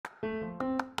Hi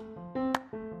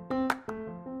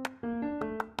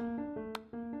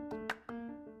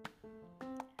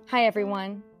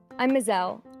everyone, I'm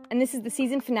Mazel, and this is the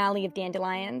season finale of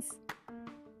Dandelions.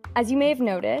 As you may have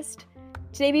noticed,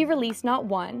 today we released not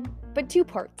one, but two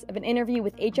parts of an interview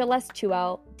with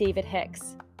HLS2L David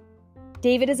Hicks.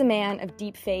 David is a man of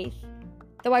deep faith,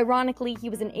 though ironically he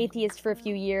was an atheist for a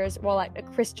few years while at a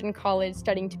Christian college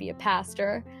studying to be a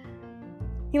pastor.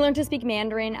 He learned to speak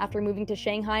Mandarin after moving to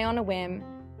Shanghai on a whim,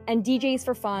 and DJs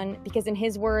for fun because in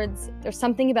his words, there's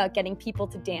something about getting people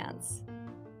to dance.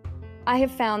 I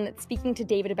have found that speaking to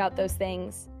David about those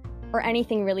things, or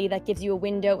anything really that gives you a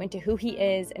window into who he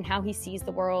is and how he sees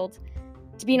the world,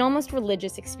 to be an almost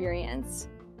religious experience.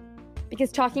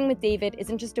 Because talking with David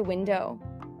isn't just a window.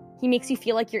 He makes you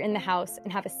feel like you're in the house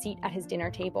and have a seat at his dinner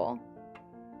table.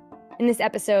 In this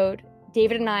episode,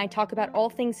 David and I talk about all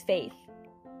things faith,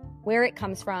 where it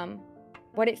comes from,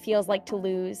 what it feels like to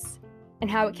lose,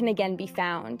 and how it can again be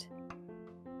found.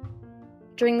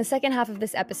 During the second half of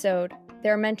this episode,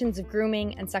 there are mentions of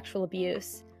grooming and sexual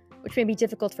abuse, which may be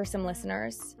difficult for some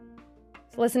listeners.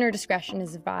 So listener discretion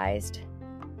is advised.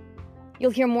 You'll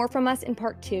hear more from us in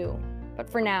part 2, but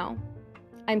for now,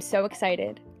 I'm so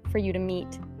excited for you to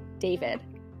meet David.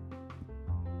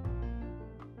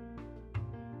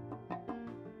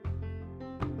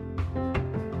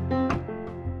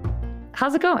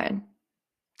 How's it going?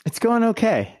 It's going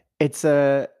okay. It's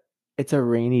a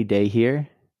rainy day here,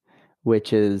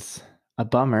 which is a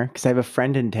bummer because I have a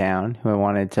friend in town who I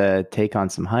wanted to take on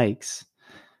some hikes,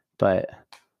 but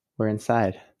we're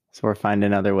inside. So we're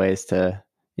finding other ways to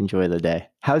enjoy the day.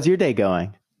 How's your day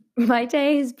going? My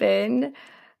day has been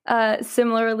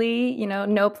similarly,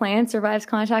 no plant survives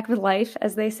contact with life,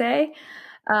 as they say.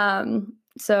 So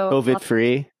COVID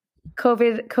free?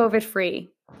 COVID free.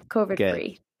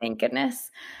 Thank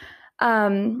goodness.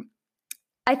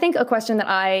 I think a question that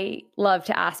I love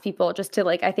to ask people just to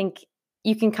I think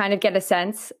you can kind of get a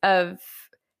sense of,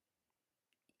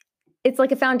 it's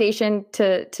like a foundation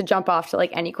to jump off to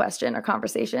any question or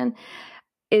conversation,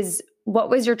 is what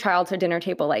was your childhood dinner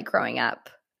table like growing up?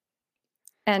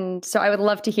 And so I would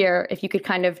love to hear if you could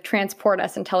kind of transport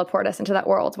us and teleport us into that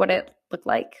world, what it looked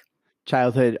like.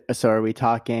 Childhood. So are we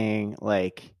talking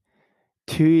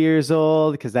 2 years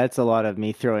old? Because that's a lot of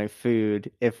me throwing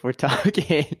food. If we're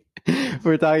talking,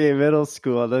 middle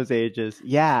school, those ages.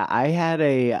 Yeah, I had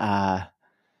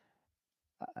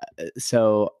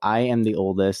so I am the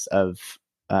oldest of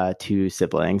 2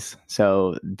 siblings.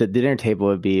 So the dinner table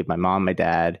would be my mom, my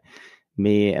dad,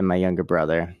 me, and my younger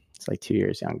brother. It's 2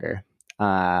 years younger.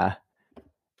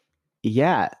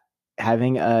 Yeah,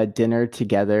 having a dinner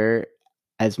together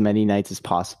as many nights as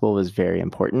possible was very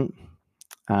important.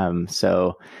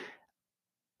 So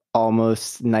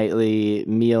almost nightly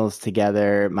meals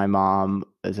together. My mom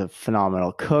is a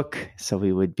phenomenal cook, so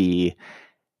we would be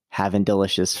having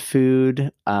delicious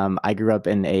food. I grew up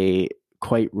in a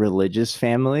quite religious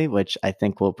family, which I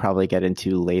think we'll probably get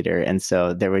into later. And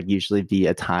so there would usually be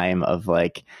a time of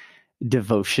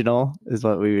devotional is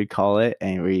what we would call it.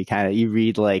 And where you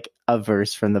read a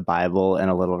verse from the Bible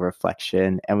and a little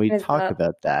reflection. And we talk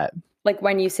about that.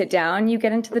 When you sit down, you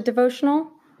get into the devotional?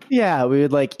 Yeah, we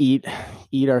would eat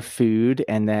our food.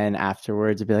 And then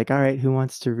afterwards it'd be all right, who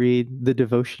wants to read the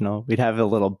devotional? We'd have a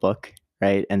little book,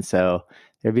 right? And so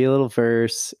there'd be a little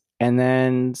verse and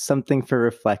then something for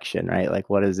reflection, right?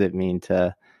 What does it mean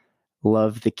to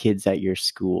love the kids at your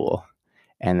school?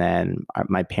 And then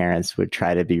my parents would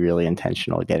try to be really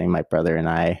intentional getting my brother and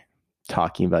I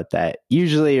talking about that.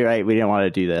 Usually, right, we didn't want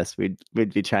to do this. We'd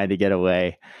be trying to get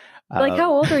away.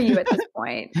 How old are you at this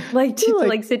point?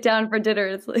 To sit down for dinner.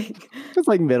 It's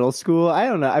middle school. I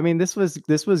don't know. I mean, this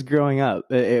was growing up.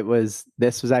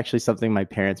 This was actually something my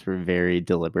parents were very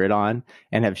deliberate on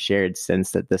and have shared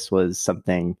since, that this was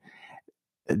something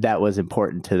that was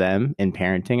important to them in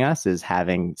parenting us, is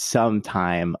having some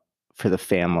time for the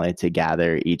family to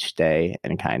gather each day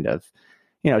and kind of,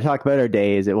 talk about our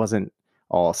days. It wasn't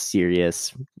all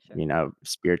serious,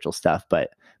 spiritual stuff,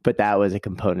 but that was a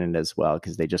component as well,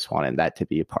 because they just wanted that to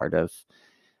be a part of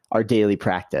our daily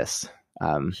practice.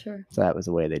 Sure. So that was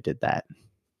the way they did that.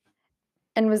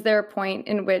 And was there a point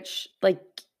in which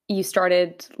you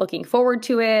started looking forward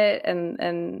to it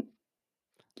and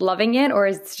loving it, or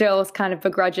is it still kind of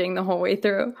begrudging the whole way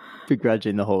through?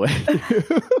 Begrudging the whole way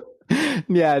through.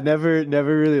 Yeah, never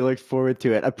really looked forward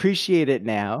to it. Appreciate it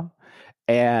now.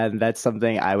 And that's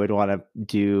something I would want to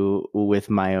do with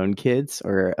my own kids,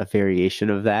 or a variation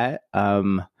of that.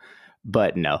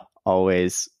 But no,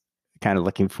 always kind of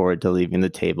looking forward to leaving the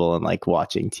table and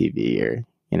watching TV or,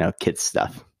 kids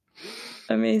stuff.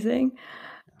 Amazing.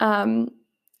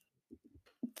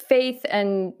 faith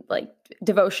and like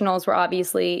devotionals were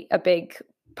obviously a big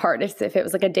part, if it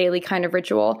was like a daily kind of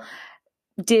ritual.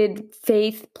 Did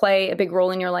faith play a big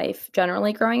role in your life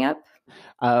generally growing up?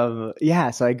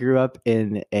 Yeah, so I grew up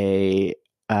in a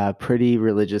pretty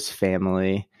religious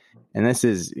family, and this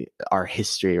is our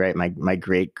history, right? My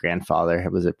great grandfather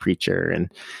was a preacher, and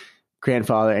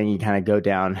grandfather, and you kind of go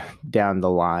down the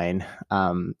line.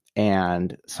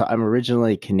 And so I'm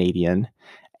originally Canadian,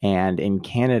 and in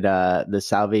Canada, the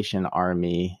Salvation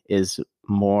Army is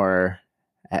more,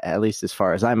 at least as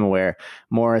far as I'm aware,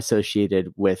 more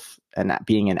associated with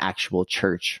being an actual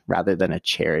church rather than a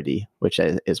charity, which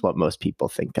is what most people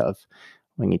think of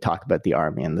when you talk about the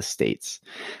Army in the States.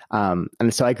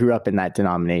 And so I grew up in that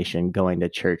denomination, going to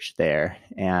church there.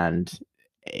 And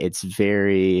it's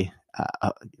very,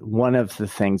 one of the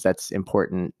things that's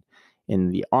important in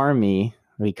the Army,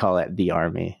 we call it the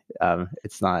Army.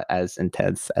 It's not as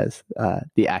intense as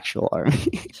the actual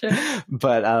Army. Sure.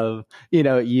 But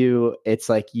it's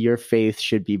like your faith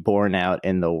should be borne out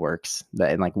in the works,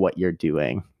 that in like what you're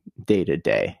doing day to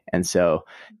day. And so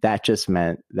that just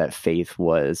meant that faith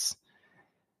was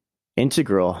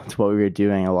integral to what we were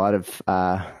doing. A lot of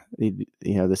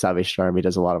the Salvation Army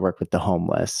does a lot of work with the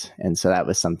homeless, and so that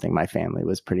was something my family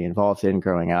was pretty involved in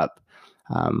growing up.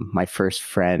 My first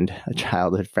friend, a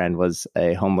childhood friend, was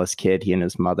a homeless kid. He and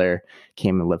his mother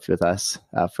came and lived with us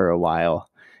for a while,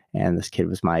 and this kid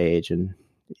was my age. And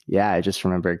yeah, I just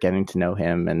remember getting to know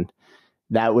him, and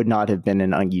that would not have been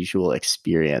an unusual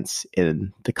experience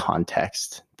in the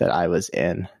context that I was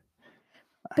in.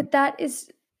 But that is,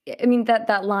 I mean,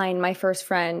 that line, my first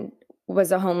friend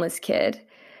was a homeless kid,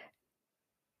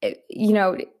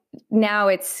 now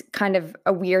it's kind of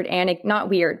a weird not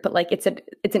weird, but like it's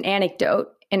an anecdote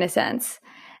in a sense.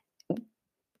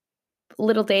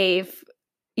 Little Dave,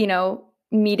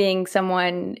 meeting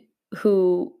someone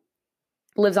who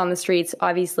lives on the streets,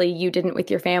 obviously you didn't with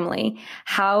your family.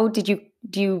 How do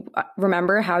you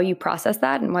remember how you processed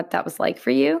that and what that was like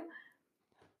for you?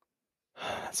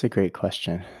 That's a great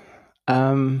question.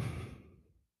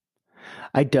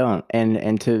 I don't.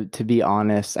 And to be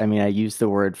honest, I mean, I use the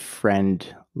word friend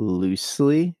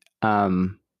loosely,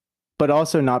 but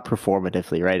also not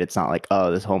performatively, right? It's not like,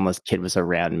 oh, this homeless kid was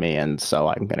around me, and so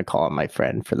I'm going to call him my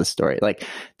friend for the story. Like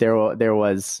there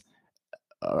was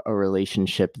a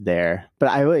relationship there, but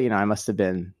I must have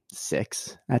been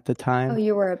 6 at the time. Oh,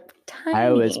 you were tiny. I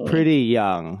was pretty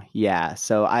young. Yeah.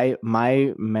 So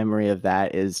my memory of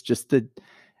that is just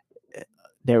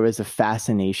there was a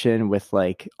fascination with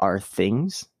like our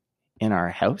things in our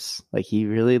house. Like he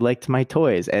really liked my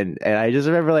toys. And I just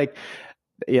remember like,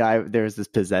 there was this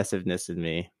possessiveness in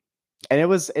me, and it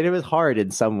was hard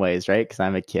in some ways, right? Cause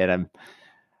I'm a kid. I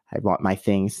want my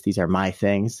things. These are my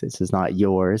things. This is not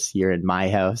yours. You're in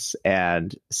my house.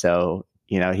 And so,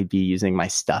 he'd be using my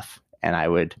stuff, and I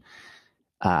would,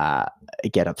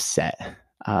 get upset.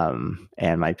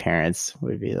 And my parents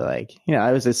would be like,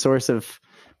 it was a source of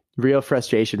real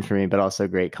frustration for me, but also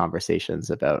great conversations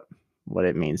about what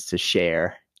it means to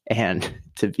share and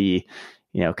to be,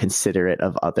 considerate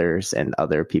of others and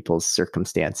other people's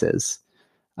circumstances.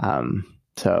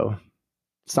 So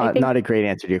it's not a great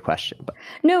answer to your question. But.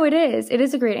 No, it is. It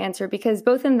is a great answer, because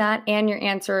both in that and your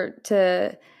answer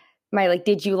to my, like,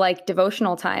 did you like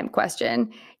devotional time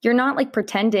question, you're not like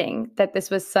pretending that this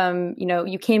was some,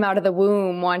 you came out of the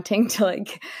womb wanting to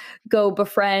like go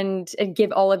befriend and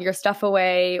give all of your stuff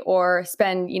away, or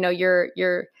spend,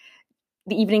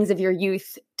 the evenings of your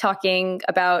youth talking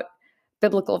about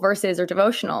biblical verses or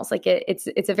devotionals. Like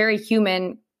it's a very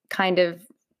human kind of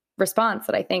response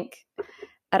that I think,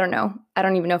 I don't know. I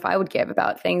don't even know if I would give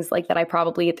about things like that. I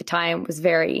probably at the time was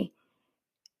very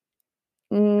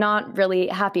not really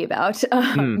happy about.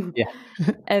 Yeah.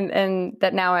 and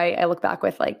that now I look back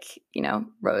with like,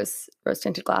 rose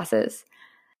tinted glasses.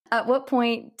 At what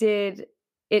point did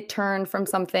it turn from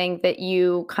something that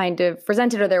you kind of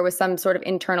resented, or there was some sort of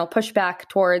internal pushback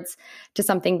towards, to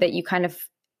something that you kind of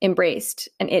embraced,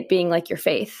 and it being like your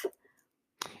faith?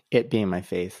 It being my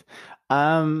faith.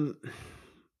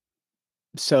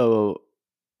 So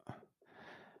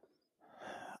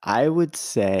I would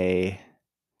say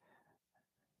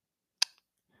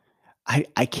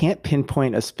I can't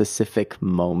pinpoint a specific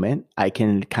moment. I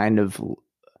can kind of,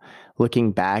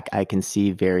 looking back, I can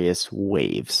see various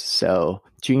waves. So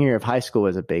junior year of high school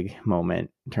was a big moment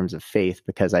in terms of faith,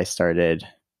 because I started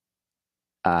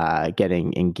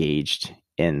getting engaged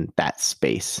in that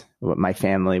space. My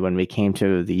family, when we came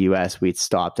to the US, we'd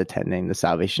stopped attending the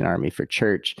Salvation Army for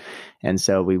church. And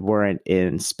so we weren't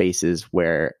in spaces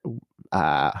where,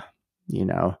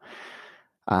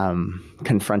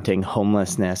 confronting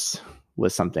homelessness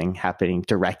was something happening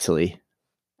directly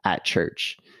at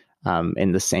church,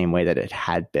 in the same way that it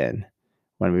had been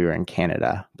when we were in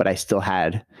Canada. But I still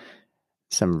had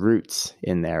some roots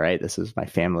in there, right? This is my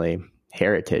family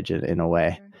heritage in a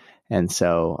way. Mm-hmm. And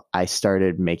so I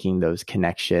started making those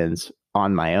connections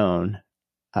on my own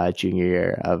junior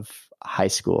year of high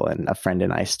school. And a friend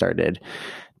and I started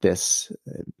this,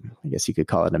 I guess you could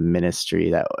call it a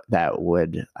ministry that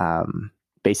would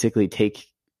basically take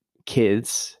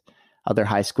kids, other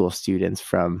high school students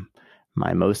from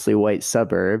my mostly white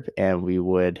suburb, and we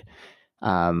would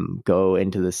go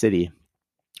into the city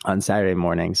on Saturday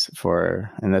mornings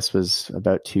and this was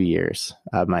about 2 years,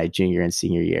 my junior and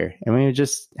senior year. And we would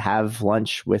just have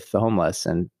lunch with the homeless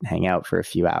and hang out for a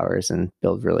few hours and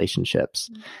build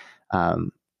relationships. Mm-hmm.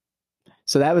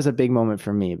 So that was a big moment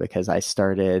for me because I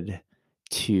started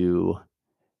to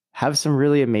have some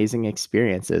really amazing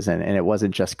experiences. And it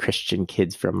wasn't just Christian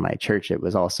kids from my church. It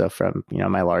was also from,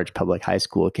 my large public high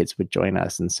school. Kids would join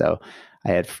us. And so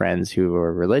I had friends who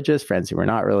were religious, friends who were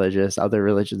not religious, other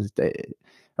religions,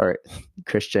 or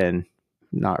Christian,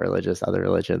 not religious, other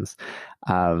religions.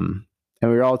 And we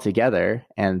were all together,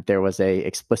 and there was a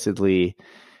explicitly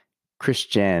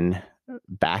Christian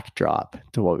backdrop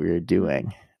to what we were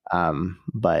doing.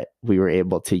 But we were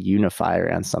able to unify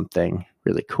around something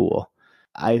really cool.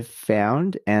 I've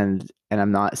found, and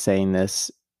I'm not saying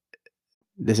this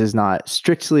is not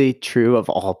strictly true of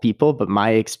all people, but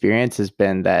my experience has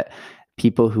been that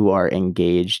people who are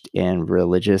engaged in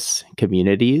religious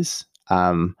communities,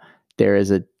 there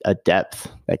is a depth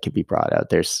that can be brought out.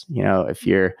 There's, if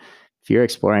you're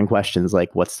exploring questions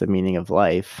like what's the meaning of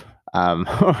life,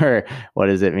 or what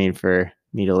does it mean for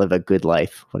me to live a good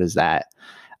life? What is that?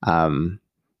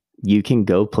 You can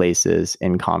go places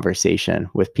in conversation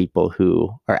with people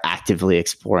who are actively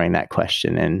exploring that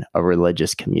question in a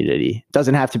religious community. It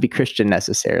doesn't have to be Christian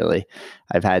necessarily.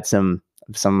 I've had some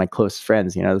of my close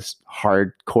friends,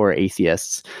 hardcore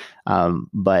atheists,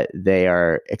 but they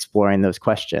are exploring those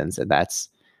questions, and that's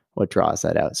what draws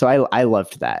that out. So I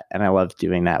loved that, and I loved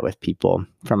doing that with people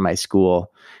from my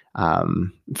school,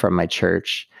 from my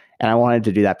church, and I wanted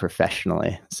to do that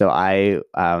professionally. So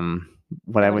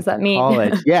when I went to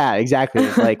college, yeah, exactly.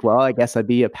 It's like, well, I guess I'd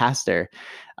be a pastor.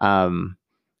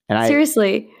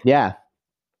 Seriously? Yeah.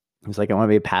 I was like, I want to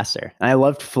be a pastor. And I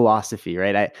loved philosophy,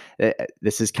 right?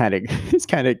 This is it's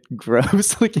kind of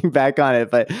gross looking back on it,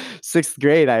 but 6th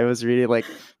grade, I was reading like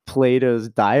Plato's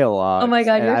Dialogues. Oh my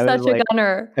God, you're such a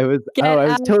gunner. I was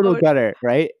total gunner,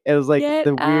 right? It was like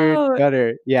weird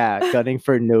gunner. Yeah, gunning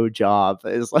for no job.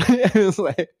 I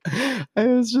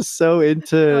was just so into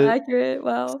so accurate.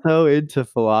 Wow. So into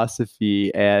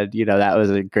philosophy, and that was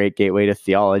a great gateway to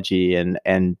theology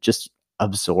and just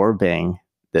absorbing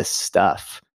this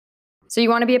stuff. So you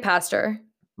want to be a pastor?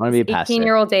 I want to be a pastor.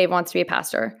 18-year-old Dave wants to be a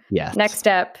pastor. Yes. Next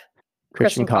step.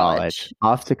 Christian college.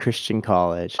 Off to Christian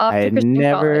college. I had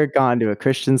never gone to a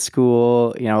Christian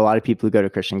school. A lot of people who go to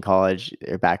Christian college,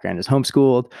 their background is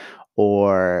homeschooled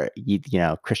or,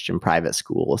 Christian private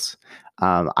schools.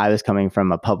 I was coming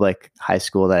from a public high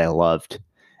school that I loved,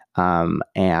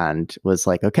 and was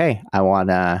like, okay, I want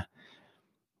to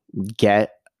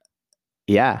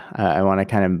I want to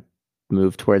kind of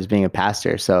move towards being a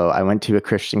pastor. So I went to a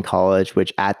Christian college,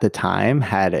 which at the time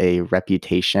had a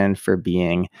reputation for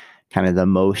being kind of the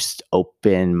most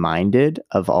open-minded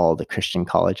of all the Christian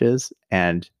colleges.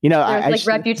 And, there's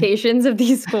reputations of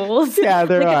these schools. Yeah,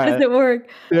 there are. How does it work?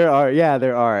 There are.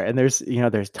 And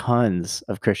there's tons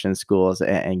of Christian schools,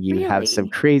 and you have some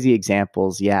crazy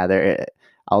examples. Yeah,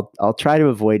 I'll try to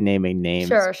avoid naming names,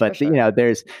 but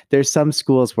there's some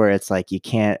schools where it's like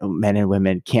men and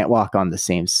women can't walk on the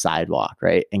same sidewalk,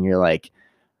 right? And you're like,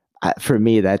 for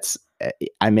me,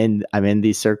 I'm in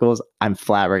these circles. I'm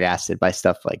flabbergasted by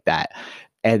stuff like that.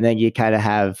 And then you kind of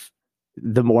have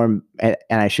the more, and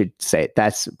I should say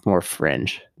that's more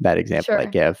fringe, that example I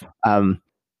give.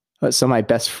 So my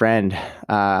best friend,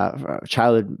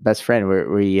 childhood best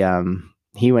friend,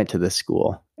 he went to this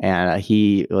school, and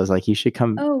he was like, you should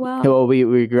come. Oh, wow. Well,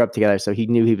 we grew up together, so he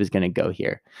knew he was going to go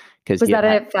here. Was that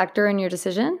a factor in your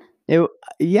decision?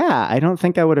 Yeah, I don't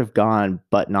think I would have gone,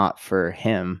 but not for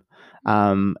him.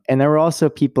 And there were also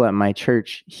people at my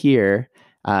church here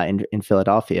in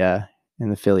Philadelphia, in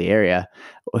the Philly area,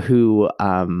 who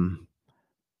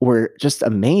were just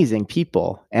amazing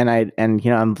people. And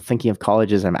I'm thinking of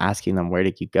colleges. I'm asking them, where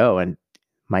did you go? And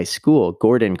my school,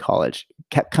 Gordon College,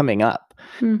 kept coming up.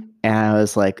 And I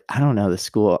was like, I don't know the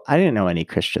school. I didn't know any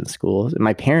Christian schools.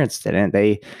 My parents didn't.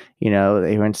 They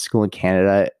went to school in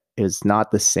Canada. It was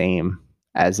not the same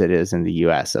as it is in the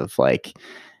US of like,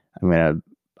 I'm going to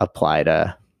apply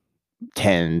to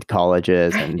attend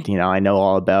colleges and, I know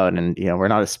all about, and, we're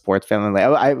not a sports family.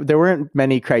 Like there weren't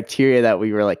many criteria that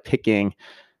we were like picking.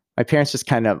 My parents just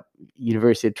kind of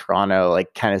University of Toronto,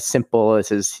 like kind of simple.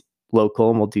 This is local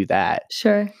and we'll do that.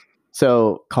 Sure.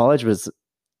 So college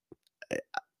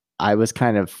I was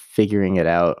kind of figuring it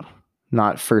out,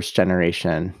 not first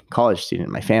generation college student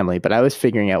in my family, but I was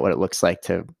figuring out what it looks like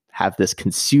to have this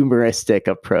consumeristic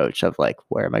approach of like,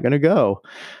 where am I going to go?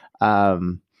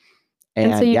 And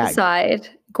so you decide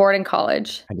Gordon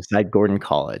College. I decide Gordon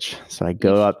College. So I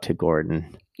go up to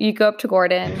Gordon. You go up to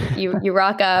Gordon, you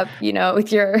rock up,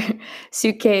 with your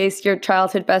suitcase, your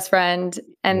childhood best friend,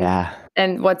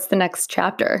 and what's the next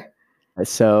chapter?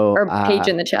 So or page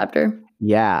in the chapter?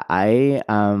 Yeah, I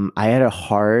had a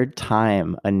hard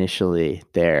time initially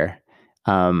there.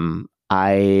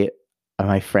 My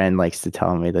friend likes to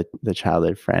tell me that the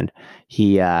childhood friend,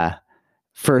 he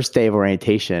first day of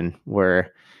orientation,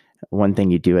 where one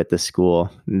thing you do at the school,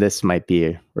 this might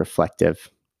be reflective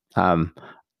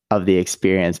of the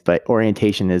experience, but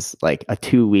orientation is like a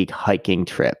 2-week hiking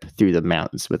trip through the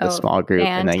mountains with a small group.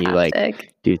 Fantastic. And then you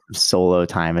like do some solo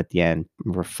time at the end,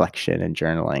 reflection and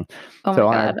journaling. Oh my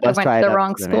God, I went to the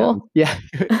wrong school. Yeah,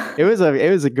 it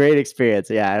was a great experience.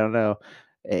 Yeah, I don't know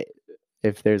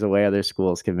if there's a way other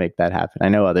schools can make that happen. I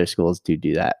know other schools do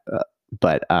that,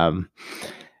 but I'm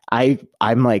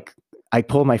like, I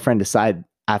pulled my friend aside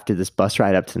after this bus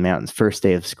ride up to the mountains, first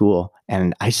day of school,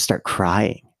 and I just start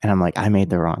crying. And I'm like, I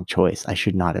made the wrong choice. I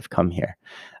should not have come here.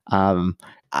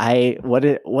 What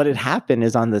had happened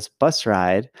is on this bus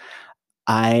ride,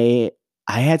 I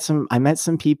met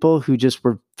some people who just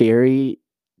were very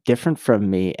different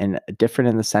from me, and different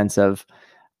in the sense of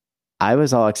I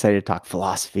was all excited to talk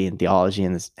philosophy and theology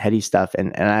and this heady stuff.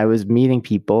 And I was meeting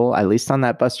people, at least on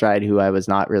that bus ride, who I was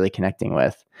not really connecting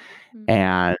with,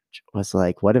 and was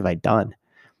like, what have I done?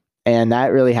 And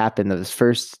that really happened.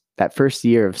 That first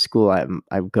year of school, I'm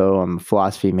a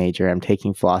philosophy major. I'm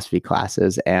taking philosophy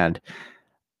classes, and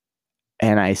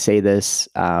I say this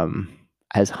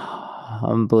as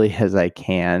humbly as I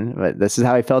can, but this is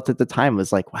how I felt at the time.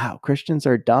 Was like, wow, Christians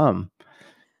are dumb,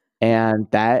 and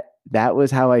that was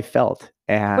how I felt.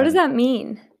 And what does that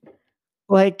mean?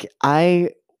 Like, I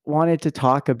wanted to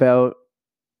talk about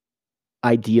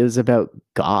ideas about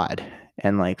God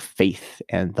and like faith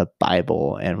and the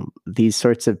Bible and these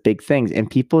sorts of big things. And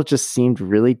people just seemed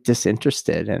really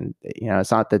disinterested. And,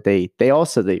 it's not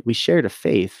that we shared a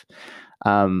faith,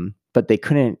 but they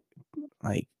couldn't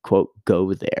like, quote,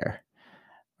 go there,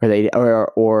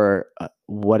 or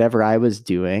whatever I was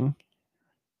doing,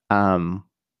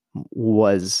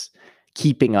 was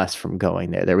keeping us from going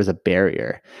there. There was a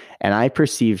barrier, and I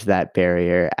perceived that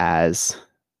barrier as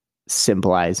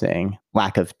symbolizing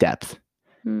lack of depth,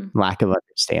 lack of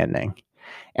understanding.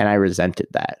 And I resented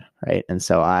that. Right. And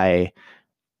so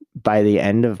by the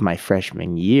end of my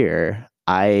freshman year,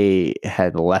 I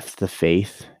had left the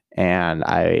faith, and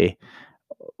I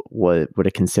would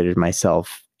have considered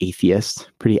myself atheist,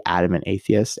 pretty adamant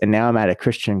atheist. And now I'm at a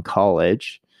Christian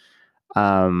college.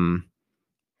 And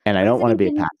I don't want to be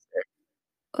a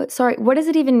pastor. Sorry, what does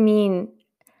it even mean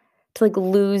to like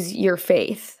lose your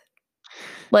faith?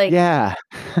 Like, yeah,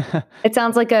 it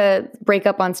sounds like a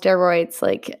breakup on steroids,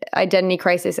 like identity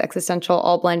crisis, existential,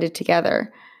 all blended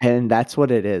together. And that's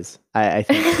what it is. I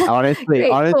think honestly,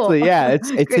 cool. Yeah, it's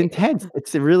intense.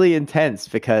 It's really intense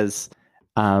because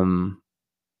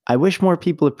I wish more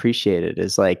people appreciate it.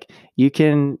 Is like, you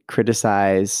can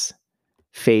criticize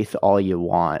faith all you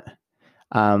want,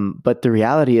 but the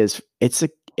reality is it's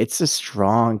a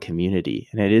strong community,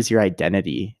 and it is your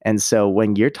identity. And so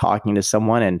when you're talking to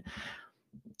someone and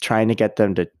trying to get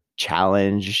them to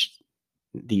challenge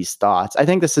these thoughts, I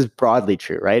think this is broadly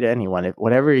true, right? Anyone,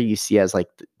 whatever you see as like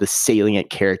the salient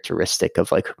characteristic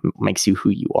of like makes you who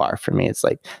you are. For me, it's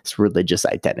like this religious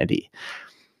identity.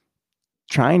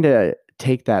 Trying to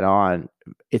take that on,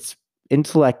 it's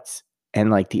intellect, and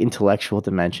like the intellectual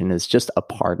dimension is just a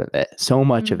part of it. So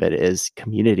much of it is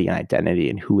community and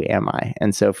identity and who am I?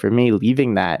 And so for me,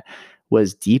 leaving that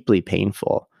was deeply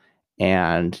painful.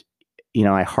 And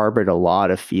I harbored a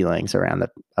lot of feelings around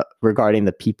regarding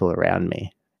the people around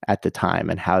me at the time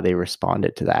and how they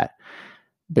responded to that,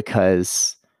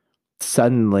 because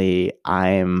suddenly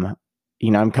I'm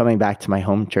coming back to my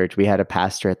home church. We had a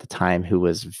pastor at the time who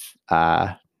was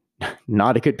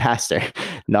not a good pastor,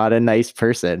 not a nice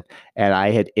person. And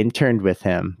I had interned with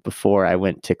him before I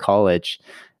went to college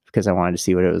because I wanted to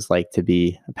see what it was like to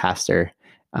be a pastor.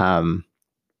 And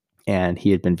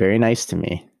he had been very nice to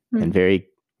me and very,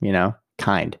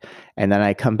 kind. And then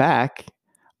I come back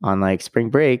on like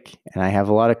spring break, and I have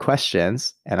a lot of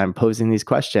questions, and I'm posing these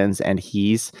questions, and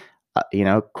he's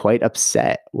quite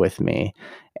upset with me.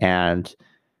 And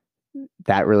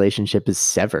that relationship is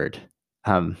severed.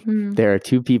 There are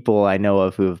two people I know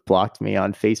of who have blocked me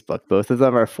on Facebook. Both of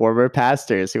them are former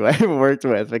pastors who I've worked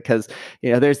with because,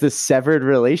 there's this severed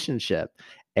relationship,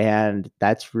 and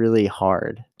that's really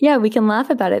hard. Yeah, we can laugh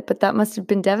about it, but that must have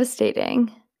been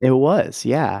devastating. It was,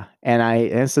 yeah. And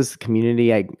this is the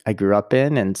community I grew up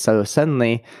in. And so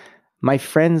suddenly my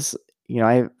friends,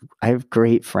 I have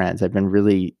great friends. I've been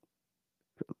really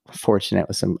fortunate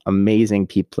with some amazing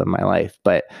people in my life.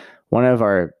 But one of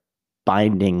our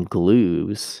binding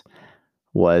glues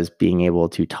was being able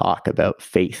to talk about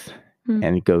faith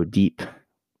and go deep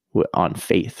on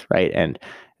faith, right? And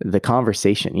the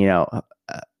conversation,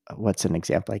 what's an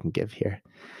example I can give here?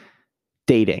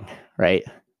 Dating, right?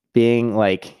 Being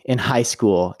like in high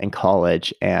school and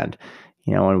college, and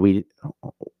when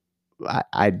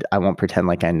I won't pretend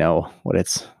like I know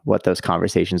what those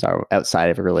conversations are outside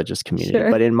of a religious community. Sure.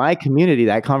 But in my community,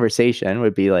 that conversation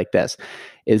would be like this: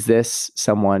 is this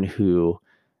someone who,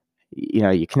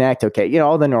 you connect? Okay,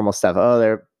 all the normal stuff. Oh,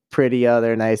 they're pretty. Oh,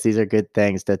 they're nice. These are good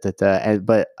things. Da, da, da.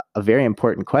 But a very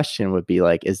important question would be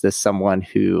like, is this someone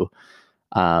who,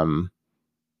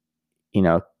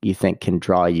 you think can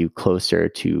draw you closer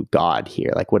to God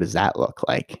here? Like, what does that look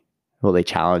like? Will they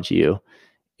challenge you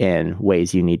in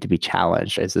ways you need to be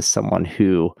challenged? Is this someone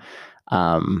who,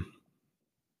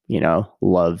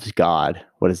 loves God?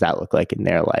 What does that look like in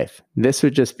their life? This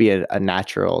would just be a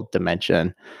natural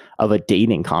dimension of a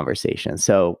dating conversation.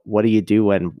 So what do you do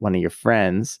when one of your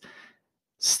friends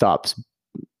stops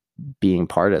being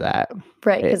part of that?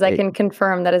 Right, because I can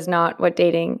confirm that is not what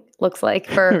dating looks like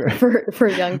for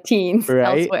young teens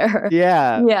elsewhere.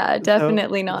 Yeah. Yeah,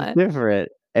 definitely not. Different.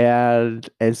 And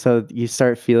so you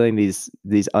start feeling these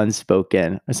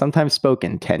unspoken, or sometimes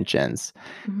spoken tensions.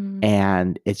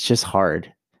 And it's just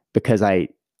hard because I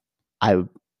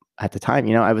at the time,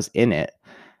 I was in it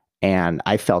and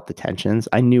I felt the tensions.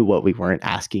 I knew what we weren't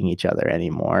asking each other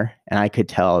anymore. And I could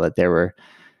tell that there were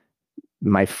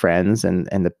my friends and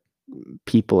the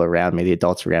people around me, the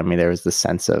adults around me, there was the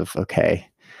sense of, okay,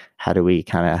 how do we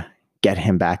kind of get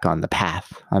him back on the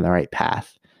right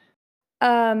path?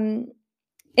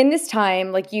 In this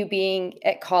time, like you being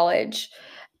at college,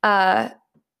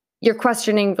 you're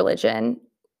questioning religion.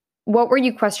 What were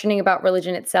you questioning about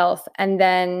religion itself? And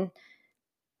then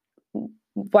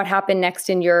what happened next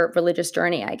in your religious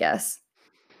journey, I guess?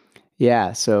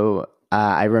 Yeah. So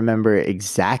I remember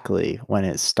exactly when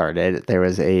it started. There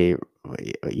was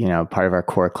part of our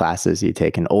core classes, you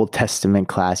take an Old Testament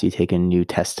class, you take a New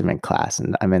Testament class.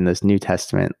 And I'm in this New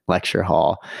Testament lecture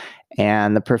hall.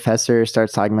 And the professor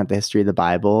starts talking about the history of the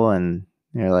Bible. And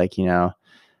they're like,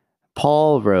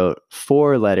 Paul wrote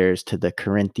 4 letters to the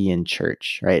Corinthian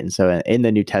church, right? And so in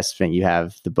the New Testament, you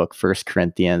have the book 1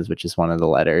 Corinthians, which is one of the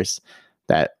letters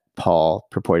that Paul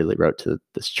purportedly wrote to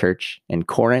this church in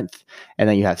Corinth. And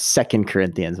then you have 2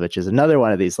 Corinthians, which is another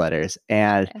one of these letters.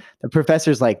 And the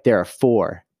professor's like, there are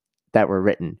 4 that were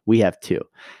written. We have 2.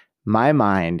 My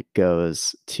mind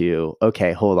goes to,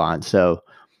 okay, hold on. So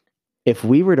if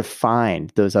we were to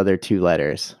find those other 2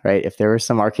 letters, right? If there was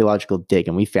some archaeological dig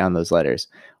and we found those letters,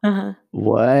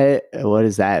 what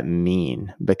does that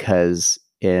mean? Because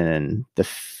in the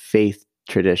faith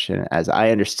tradition, as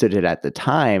I understood it at the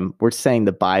time, we're saying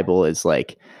the Bible is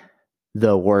like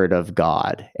the word of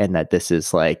God, and that this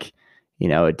is like,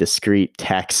 a discrete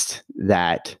text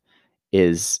that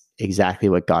is exactly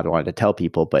what God wanted to tell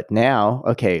people. But now,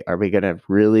 okay, are we going to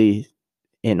really,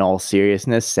 in all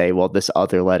seriousness, say, well, this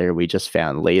other letter we just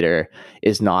found later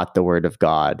is not the word of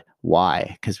God?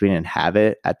 Why? Because we didn't have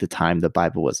it at the time the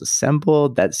Bible was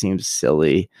assembled. That seems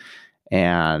silly.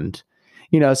 And,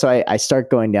 so I start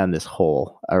going down this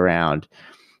hole around,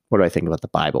 what do I think about the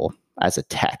Bible as a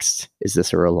text? Is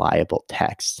this a reliable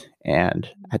text? And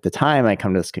at the time I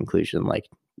come to this conclusion, like,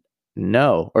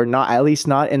 no, or not, at least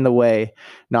not in the way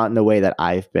that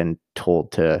I've been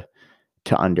told to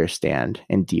understand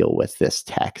and deal with this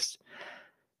text.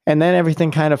 And then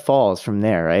everything kind of falls from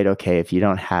there, right? Okay, if you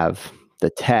don't have the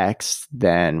text,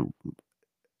 then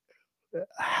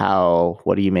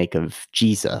what do you make of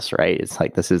Jesus, right? It's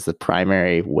like, this is the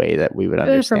primary way that we would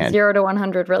understand. From 0 to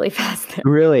 100 really fast there.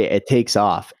 Really, it takes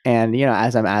off. And,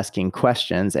 as I'm asking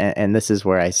questions, and this is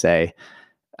where I say,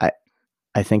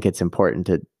 I think it's important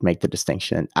to make the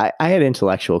distinction. I had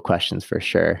intellectual questions for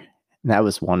sure, and that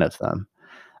was one of them.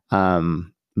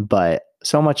 But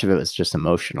so much of it was just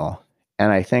emotional.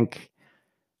 And I think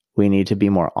we need to be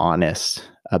more honest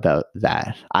about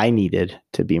that. I needed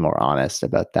to be more honest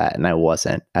about that. And I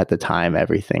wasn't at the time.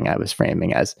 Everything I was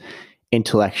framing as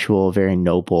intellectual, very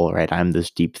noble, right? I'm this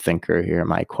deep thinker. Here are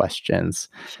my questions.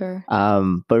 Sure.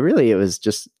 But really, it was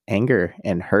just anger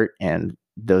and hurt and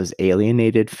those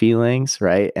alienated feelings,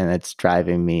 right? And it's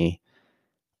driving me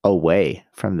away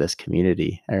from this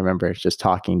community. I remember just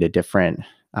talking to different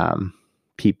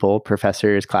people,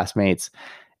 professors, classmates,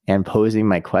 and posing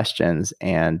my questions,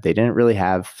 and they didn't really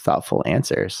have thoughtful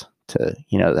answers to,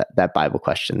 that Bible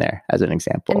question there as an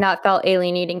example. And that felt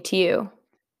alienating to you.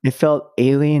 It felt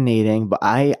alienating, but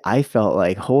I felt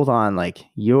like, hold on, like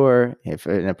if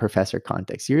in a professor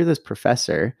context, you're this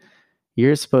professor,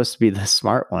 you're supposed to be the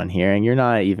smart one here, and you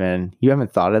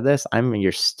haven't thought of this. I'm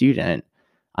your student.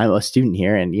 I'm a student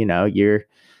here, and But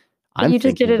you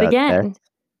just did it again.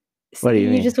 What do you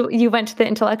mean? You went to the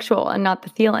intellectual and not the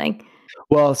feeling.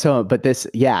 Well, but this,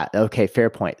 yeah, okay, fair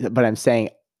point. But I'm saying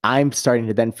I'm starting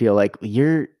to then feel like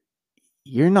you're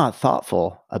not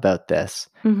thoughtful about this.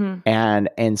 Mm-hmm.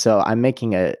 And so I'm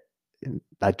making a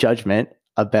judgment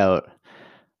about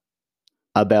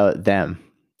them.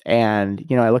 And,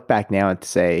 I look back now and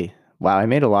say, wow, I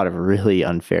made a lot of really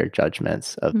unfair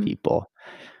judgments of people.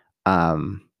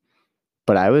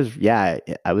 But I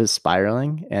was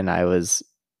spiraling, and I was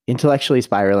intellectually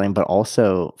spiraling, but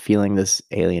also feeling this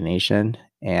alienation.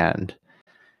 And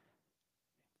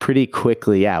pretty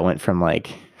quickly, I went from like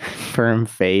firm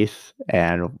faith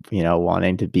and,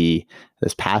 wanting to be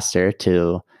this pastor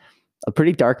to a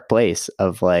pretty dark place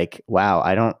of like, wow,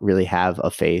 I don't really have a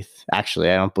faith.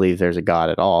 Actually, I don't believe there's a God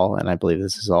at all. And I believe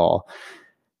this is all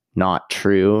not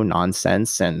true,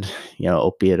 nonsense, and,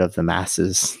 opiate of the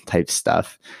masses type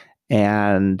stuff.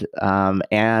 And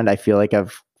I feel like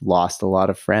I've lost a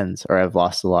lot of friends, or I've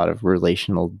lost a lot of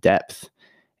relational depth.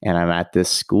 And I'm at this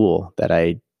school that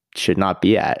I should not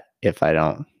be at if I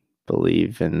don't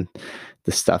believe in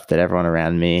the stuff that everyone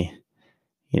around me,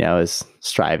 is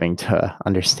striving to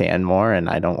understand more, and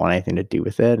I don't want anything to do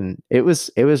with it. And it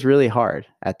was really hard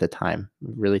at the time,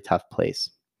 really tough place.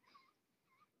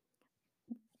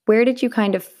 Where did you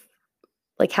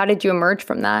how did you emerge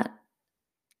from that?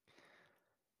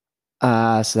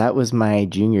 So that was my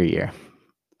junior year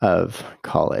of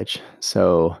college.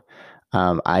 So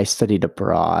I studied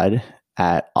abroad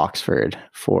at Oxford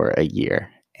for a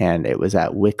year, and it was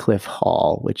at Wycliffe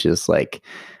Hall, which is like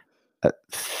a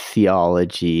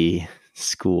theology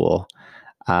school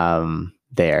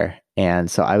there.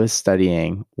 And so I was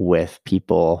studying with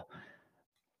people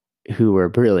who were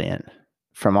brilliant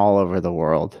from all over the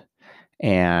world.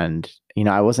 And,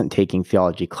 I wasn't taking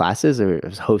theology classes. It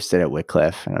was hosted at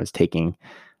Wycliffe, and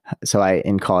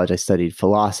in college, I studied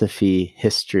philosophy,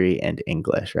 history, and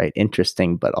English, right?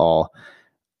 Interesting, but all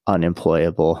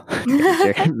unemployable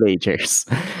majors.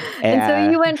 And so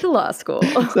you went to law school.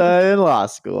 So in law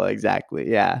school,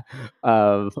 exactly. Yeah.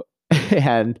 So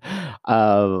I'm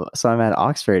at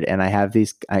Oxford, and I have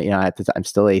these, I'm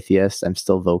still atheist. I'm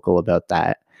still vocal about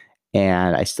that.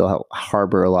 And I still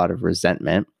harbor a lot of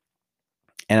resentment.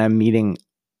 And I'm meeting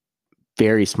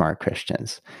very smart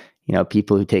Christians,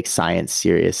 people who take science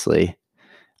seriously,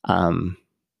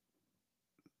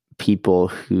 people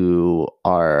who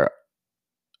are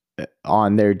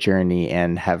on their journey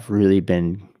and have really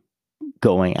been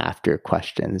going after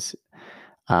questions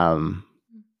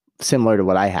similar to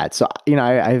what I had. So,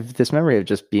 I have this memory of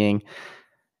just being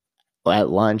at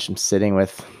lunch and sitting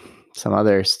with some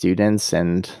other students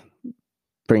and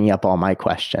bringing up all my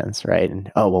questions, right? And,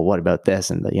 oh, well, what about this?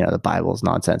 And the Bible's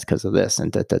nonsense because of this,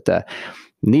 and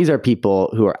And these are people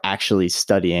who are actually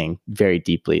studying very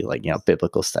deeply, like,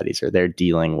 biblical studies, or they're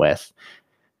dealing with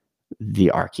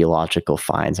the archaeological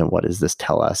finds and what does this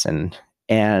tell us?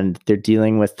 And they're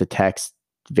dealing with the text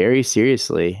very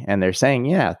seriously. And they're saying,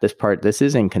 yeah, this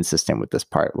is inconsistent with this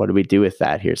part. What do we do with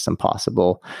that? Here's some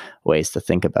possible ways to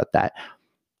think about that.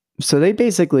 So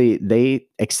they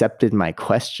accepted my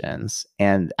questions.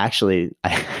 And actually,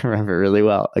 I remember really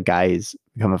well, a guy who's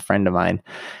become a friend of mine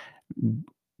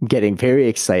getting very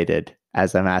excited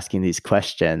as I'm asking these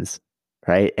questions,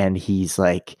 right? And he's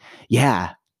like,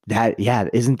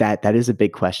 that is a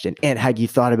big question. And had you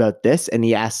thought about this? And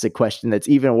he asks a question that's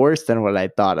even worse than what I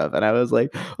thought of. And I was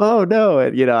like, oh no.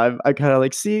 And, I'm kind of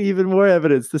like, see, even more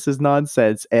evidence. This is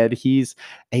nonsense. And he's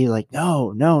like,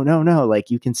 no. Like,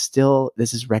 you can still,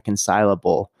 this is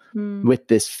reconcilable with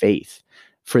this faith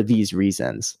for these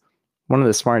reasons. One of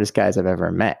the smartest guys I've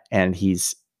ever met. And he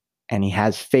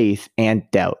has faith and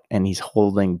doubt, and he's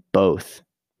holding both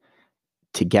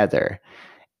together.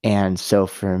 And so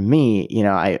for me,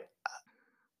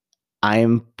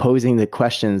 I'm posing the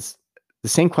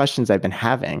same questions I've been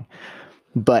having,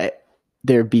 but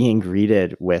they're being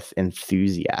greeted with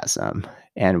enthusiasm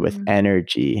and with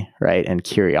energy, right? And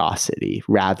curiosity,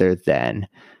 rather than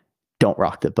don't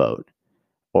rock the boat,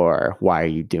 or why are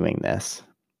you doing this?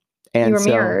 And you were so,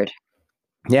 mirrored.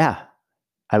 yeah,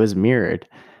 I was mirrored.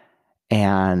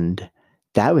 And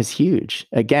that was huge.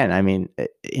 Again, I mean,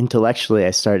 intellectually,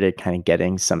 I started kind of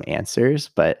getting some answers.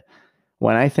 But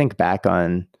when I think back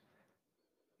on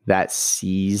that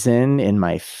season in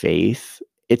my faith,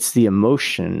 it's the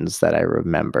emotions that I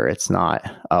remember. It's not,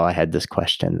 oh, I had this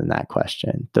question and that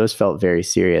question. Those felt very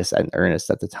serious and earnest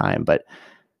at the time. But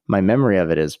my memory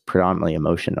of it is predominantly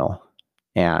emotional.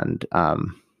 And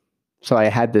so I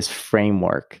had this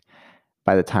framework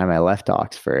by the time I left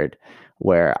Oxford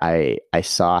where I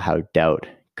saw how doubt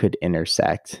could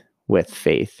intersect with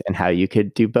faith and how you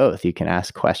could do both. You can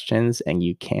ask questions and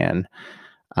you can,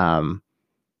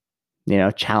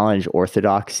 challenge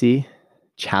orthodoxy,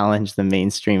 challenge the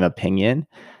mainstream opinion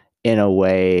in a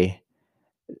way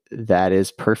that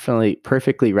is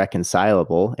perfectly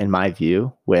reconcilable, in my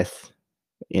view, with,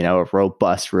 a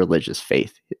robust religious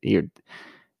faith. I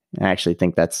actually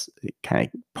think that's kind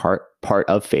of part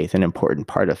of faith, an important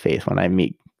part of faith. When I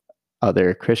meet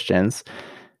other Christians,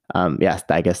 yes,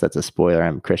 I guess that's a spoiler.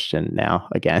 I'm Christian now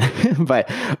again, but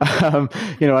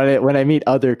when I meet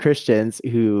other Christians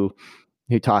who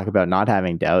talk about not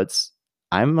having doubts,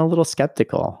 I'm a little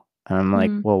skeptical. And I'm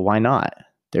like, well, why not?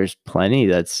 There's plenty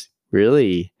that's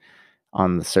really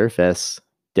on the surface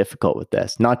difficult with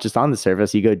this. Not just on the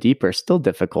surface, you go deeper, still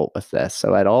difficult with this.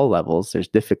 So at all levels, there's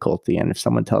difficulty. And if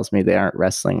someone tells me they aren't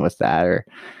wrestling with that or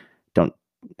don't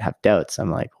have doubts, I'm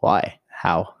like, why?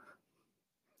 How?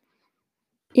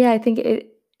 Yeah, I think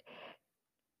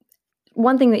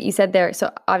one thing that you said there,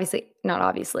 so not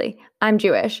obviously, I'm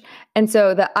Jewish. And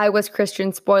so the I was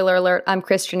Christian, spoiler alert, I'm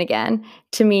Christian again,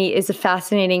 to me is a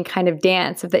fascinating kind of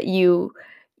dance of that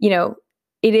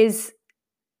it is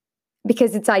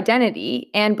because it's identity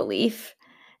and belief.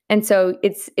 And so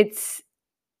it's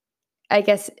I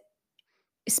guess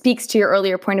speaks to your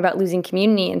earlier point about losing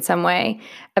community in some way,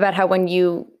 about how when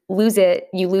you lose it,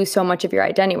 you lose so much of your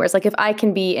identity. Whereas like if I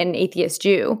can be an atheist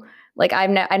Jew, like I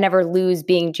never lose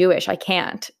being Jewish. I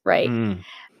can't, right?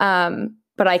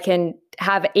 But I can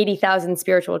have 80,000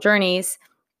 spiritual journeys,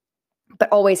 but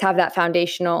always have that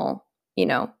foundational,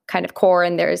 kind of core.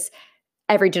 And there's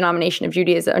every denomination of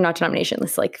Judaism, or not denomination,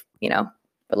 it's like,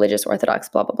 religious, Orthodox,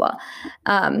 blah, blah, blah,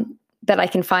 that I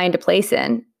can find a place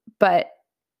in. But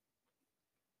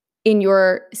in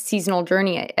your seasonal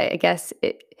journey, I guess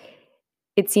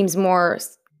it seems more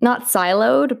not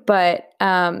siloed, but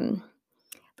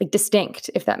like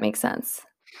distinct, if that makes sense.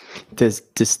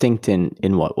 Distinct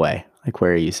in what way? Like,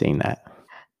 where are you seeing that?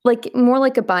 Like more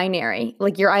like a binary,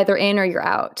 like you're either in or you're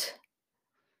out.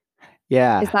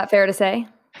 Yeah. Is that fair to say?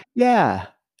 Yeah.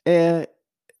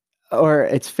 Or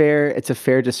it's a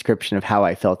fair description of how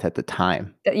I felt at the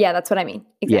time. Yeah, that's what I mean.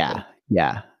 Exactly.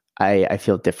 Yeah. I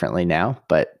feel differently now,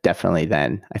 but definitely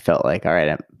then I felt like, all right,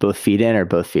 I'm both feet in or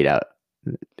both feet out.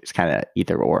 It's kind of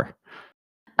either or.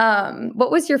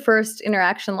 What was your first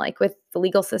interaction like with the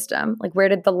legal system? Like, where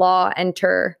did the law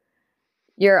enter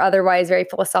your otherwise very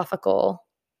philosophical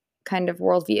kind of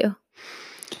worldview?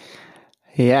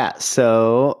 Yeah.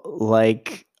 So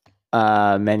like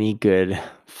many good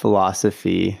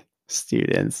philosophy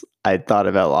students, I thought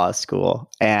about law school,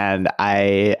 and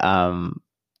I don't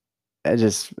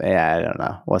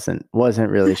know, wasn't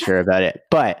really sure about it.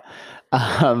 But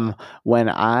when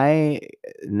and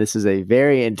this is a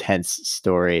very intense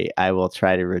story, I will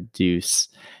try to reduce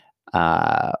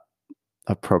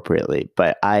appropriately.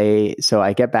 But I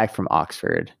get back from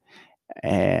Oxford,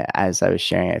 as I was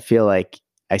sharing, I feel like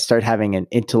I start having an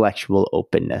intellectual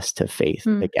openness to faith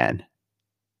again,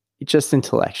 just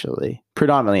intellectually,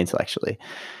 predominantly intellectually.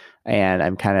 And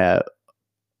I'm kind of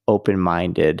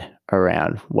open-minded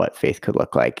around what faith could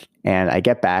look like. And I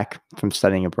get back from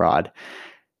studying abroad,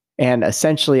 and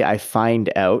essentially I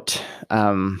find out,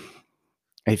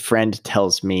 a friend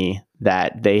tells me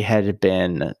that they had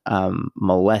been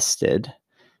molested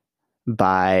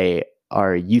by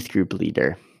our youth group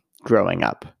leader growing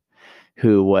up,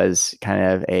 who was kind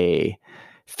of a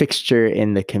fixture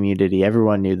in the community.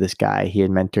 Everyone knew this guy. He had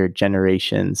mentored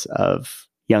generations of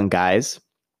young guys.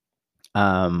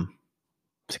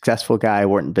 Successful guy,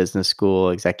 Wharton Business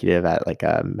School, executive at like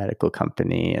a medical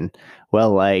company, and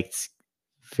well-liked,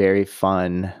 very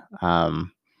fun.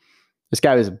 This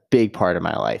guy was a big part of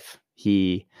my life.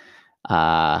 He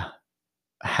had,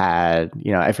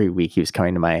 every week he was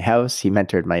coming to my house. He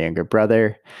mentored my younger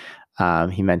brother.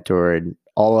 He mentored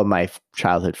all of my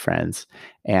childhood friends.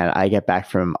 And I get back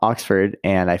from Oxford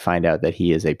and I find out that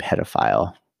he is a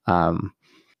pedophile.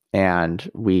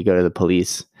 And we go to the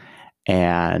police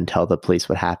and tell the police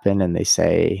what happened. And they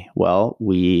say, well,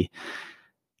 we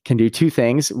can do two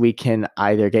things. We can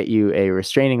either get you a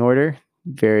restraining order,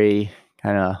 very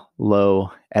kind of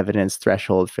low evidence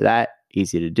threshold for that,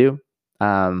 easy to do.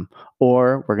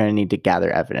 Or we're going to need to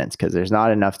gather evidence because there's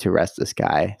not enough to arrest this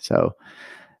guy. So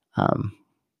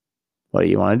what do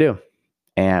you want to do?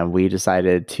 And we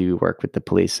decided to work with the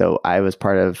police. So I was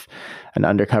part of an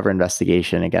undercover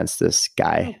investigation against this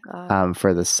guy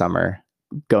for the summer,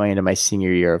 going into my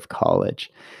senior year of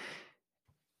college.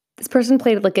 This person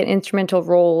played like an instrumental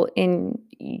role in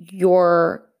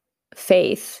your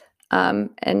faith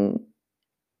and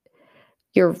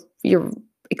your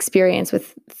experience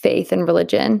with faith and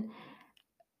religion.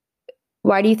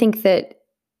 Why do you think that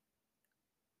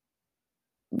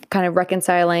kind of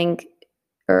reconciling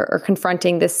or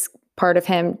confronting this part of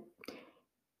him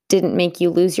didn't make you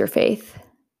lose your faith?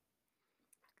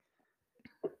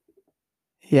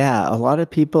 Yeah, a lot of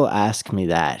people ask me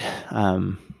that.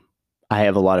 I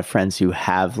have a lot of friends who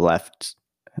have left,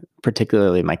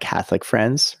 particularly my Catholic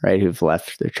friends, right, who've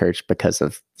left their church because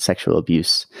of sexual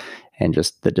abuse and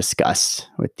just the disgust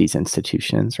with these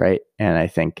institutions, right? And I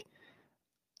think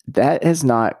that has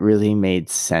not really made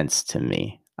sense to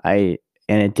me. And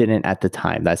it didn't at the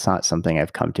time. That's not something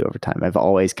I've come to over time. I've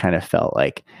always kind of felt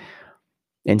like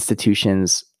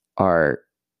institutions are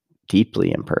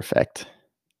deeply imperfect.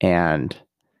 And,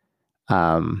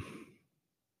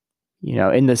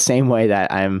 in the same way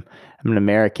that I'm an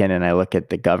American and I look at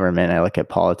the government, I look at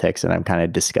politics and I'm kind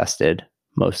of disgusted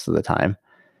most of the time.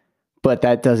 But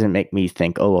that doesn't make me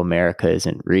think, oh, America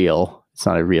isn't real. It's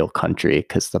not a real country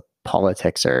because the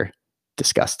politics are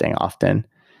disgusting often.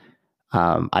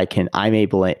 I'm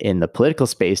able in the political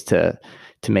space to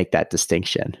make that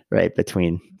distinction, right,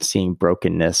 between seeing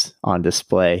brokenness on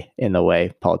display in the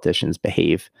way politicians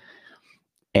behave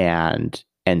and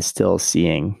still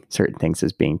seeing certain things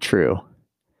as being true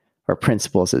or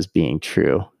principles as being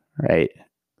true, right?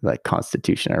 Like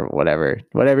Constitution or whatever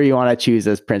you want to choose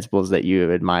as principles that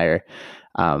you admire.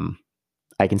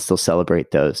 I can still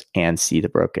celebrate those and see the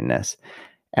brokenness.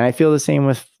 And I feel the same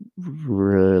with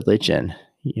religion.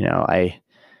 I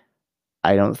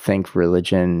don't think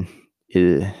religion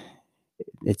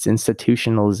it's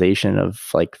institutionalization of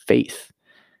like faith.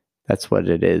 That's what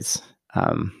it is.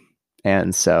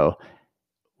 And so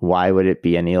why would it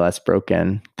be any less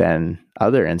broken than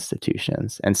other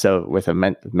institutions? And so with a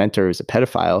mentor who's a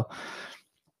pedophile,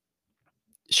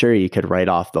 sure, you could write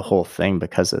off the whole thing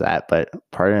because of that. But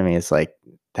part of me is like,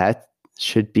 that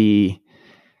should be,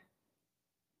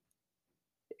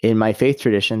 in my faith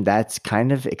tradition, that's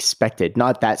kind of expected.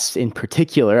 Not that's in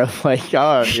particular of like,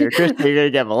 oh, if you're a Christian, you're gonna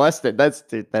get molested. That's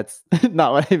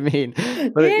not what I mean.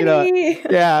 But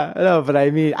yeah, no. But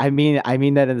I mean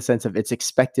that in the sense of it's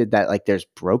expected that like there's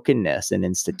brokenness in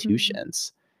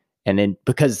institutions, and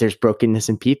because there's brokenness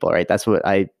in people, right? That's what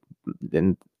I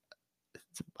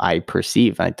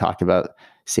perceive. I talked about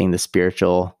seeing the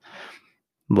spiritual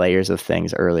layers of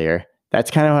things earlier.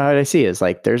 That's kind of how I see it. Is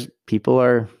like there's people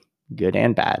are good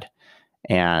and bad.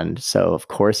 And so of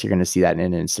course you're going to see that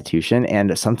in an institution.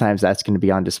 And sometimes that's going to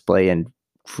be on display in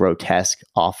grotesque,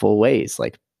 awful ways,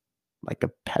 like a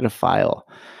pedophile.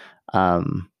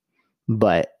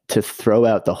 But to throw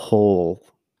out the whole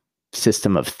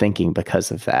system of thinking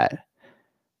because of that,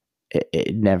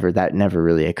 that never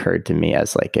really occurred to me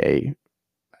as like a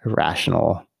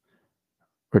rational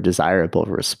or desirable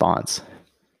response.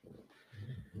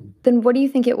 Then what do you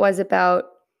think it was about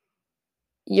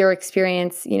your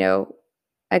experience,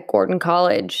 at Gordon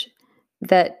College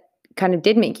that kind of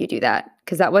did make you do that?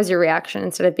 Because that was your reaction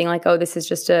instead of being like, oh, this is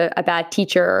just a bad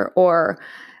teacher or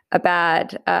a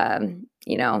bad,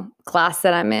 class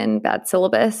that I'm in, bad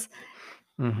syllabus.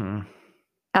 Mm-hmm.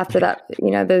 After that,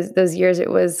 those years,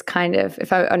 it was kind of,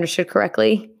 if I understood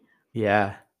correctly.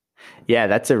 Yeah. Yeah,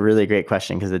 that's a really great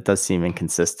question because it does seem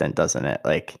inconsistent, doesn't it?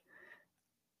 Like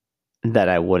that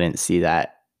I wouldn't see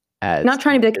that. Not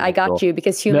trying to be like, I got you,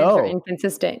 because humans are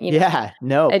inconsistent. Yeah,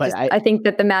 no. I think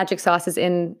that the magic sauce is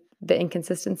in the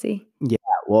inconsistency. Yeah,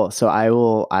 well, so I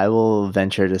will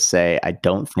venture to say I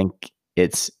don't think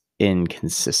it's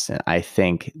inconsistent. I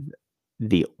think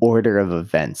the order of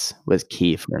events was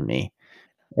key for me.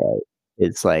 Right?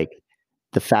 It's like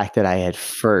the fact that I had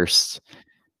first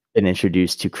been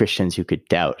introduced to Christians who could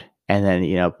doubt, and then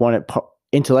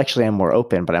intellectually I'm more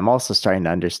open, but I'm also starting to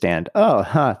understand,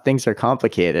 things are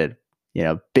complicated.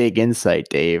 Big insight,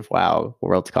 Dave. Wow,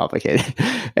 world's complicated.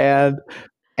 and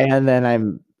then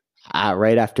I'm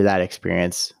right after that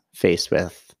experience faced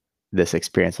with this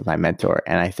experience with my mentor.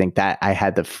 And I think that I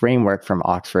had the framework from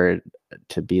Oxford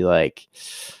to be like,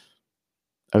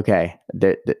 okay,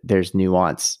 there's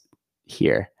nuance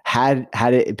here. Had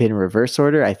it been reverse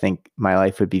order, I think my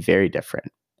life would be very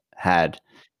different. had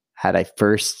I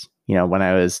first, when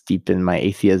I was deep in my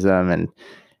atheism and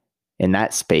in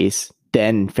that space,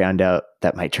 then found out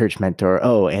that my church mentor,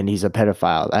 and he's a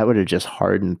pedophile, that would have just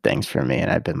hardened things for me.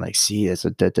 And I've been like, see, it's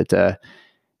a and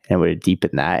it would have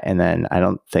deepened that. And then I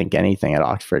don't think anything at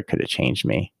Oxford could have changed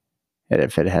me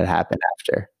if it had happened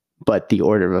after. But the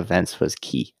order of events was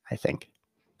key, I think.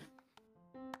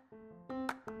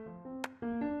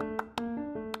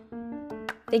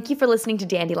 Thank you for listening to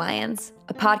Dandelions,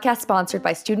 a podcast sponsored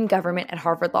by student government at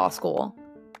Harvard Law School.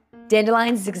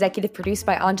 Dandelions is executive produced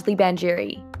by Anjali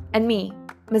Banjiri and me,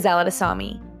 Mazel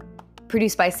Adesami.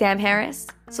 Produced by Sam Harris,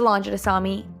 Solange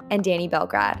Adesami, and Danny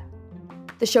Belgrad.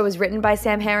 The show is written by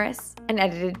Sam Harris and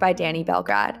edited by Danny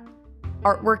Belgrad.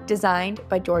 Artwork designed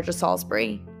by Georgia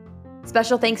Salisbury.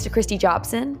 Special thanks to Christy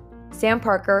Jobson, Sam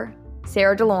Parker,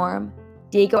 Sarah DeLorme,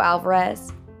 Diego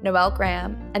Alvarez, Noel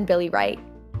Graham, and Billy Wright.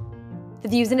 The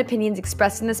views and opinions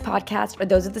expressed in this podcast are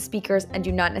those of the speakers and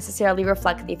do not necessarily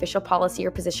reflect the official policy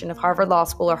or position of Harvard Law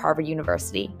School or Harvard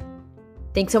University.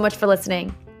 Thanks so much for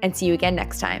listening, and see you again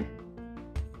next time.